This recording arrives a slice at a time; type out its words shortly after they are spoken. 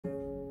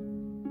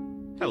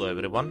Hello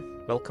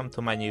everyone, welcome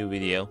to my new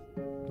video.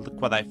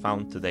 Look what I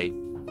found today.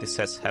 This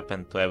has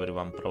happened to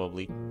everyone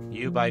probably.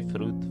 You buy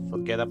fruit,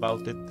 forget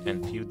about it,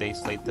 and few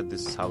days later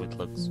this is how it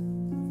looks.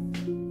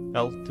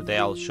 Well, today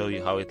I'll show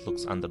you how it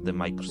looks under the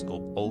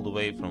microscope, all the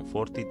way from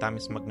 40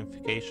 times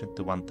magnification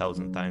to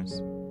 1000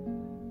 times.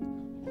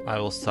 I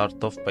will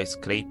start off by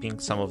scraping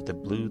some of the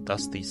blue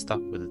dusty stuff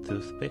with a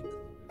toothpick.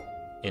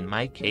 In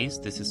my case,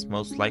 this is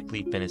most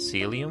likely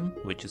Penicillium,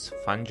 which is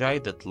a fungi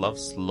that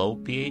loves low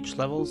pH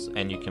levels,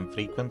 and you can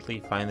frequently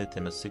find it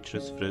in a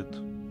citrus fruit.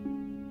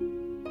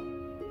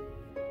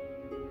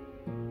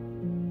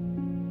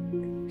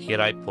 Here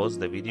I pause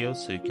the video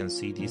so you can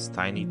see these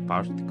tiny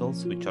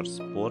particles, which are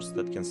spores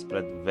that can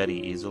spread very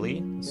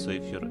easily. So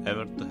if you're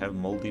ever to have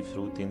moldy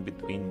fruit in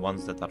between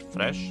ones that are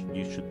fresh,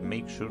 you should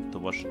make sure to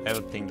wash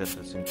everything that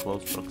is in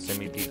close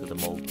proximity to the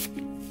mold.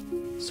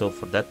 So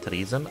for that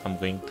reason, I'm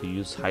going to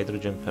use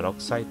hydrogen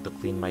peroxide to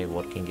clean my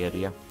working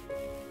area.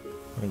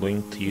 I'm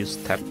going to use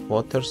tap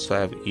water so I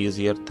have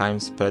easier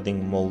time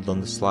spreading mold on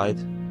the slide.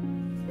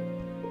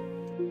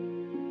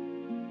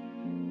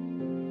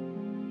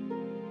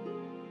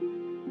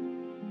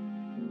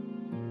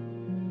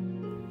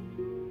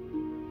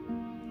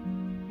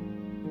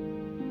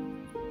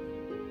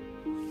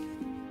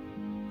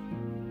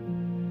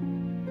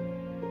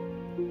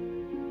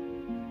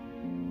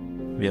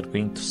 We are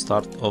going to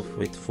start off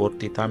with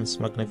 40 times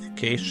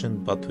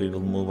magnification, but we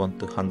will move on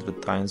to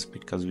 100 times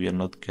because we are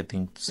not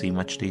getting to see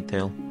much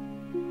detail.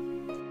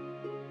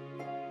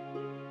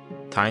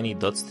 Tiny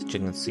dots that you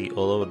can see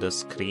all over the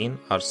screen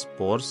are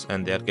spores,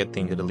 and they are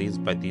getting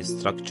released by these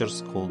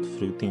structures called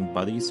fruiting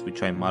bodies,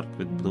 which I marked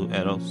with blue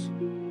arrows.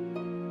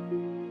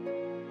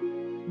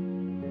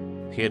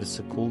 Here is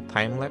a cool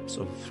time lapse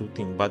of a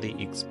fruiting body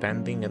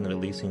expanding and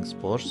releasing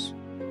spores.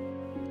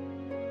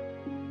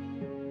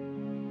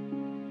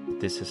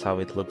 This is how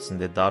it looks in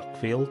the dark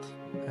field,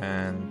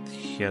 and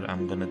here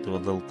I'm gonna do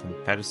a little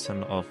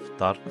comparison of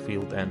dark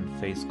field and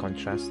phase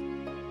contrast.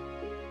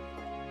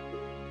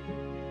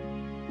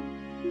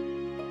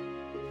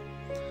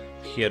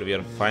 Here we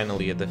are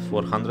finally at the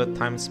 400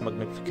 times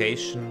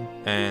magnification,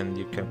 and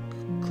you can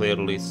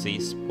clearly see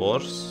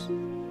spores.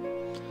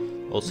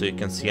 Also, you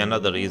can see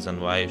another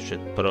reason why you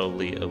should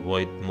probably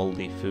avoid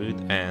moldy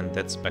food, and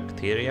that's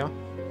bacteria.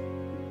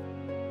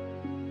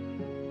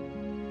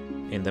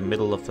 In the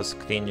middle of a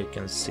screen you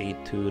can see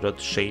two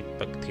rod-shaped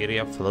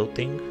bacteria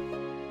floating.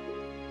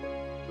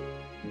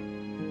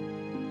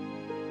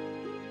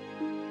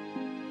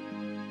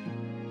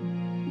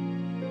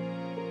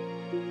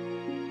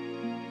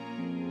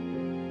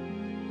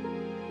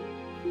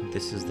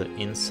 This is the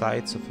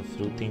insides of a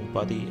fruiting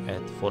body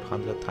at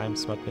 400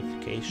 times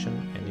magnification,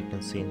 and you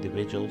can see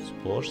individual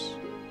spores.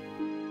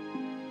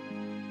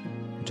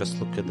 Just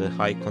look at the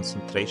high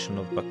concentration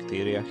of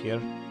bacteria here.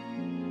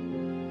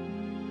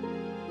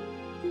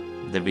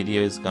 The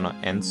video is gonna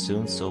end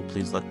soon, so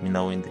please let me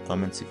know in the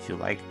comments if you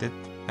liked it,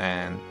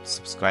 and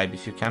subscribe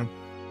if you can.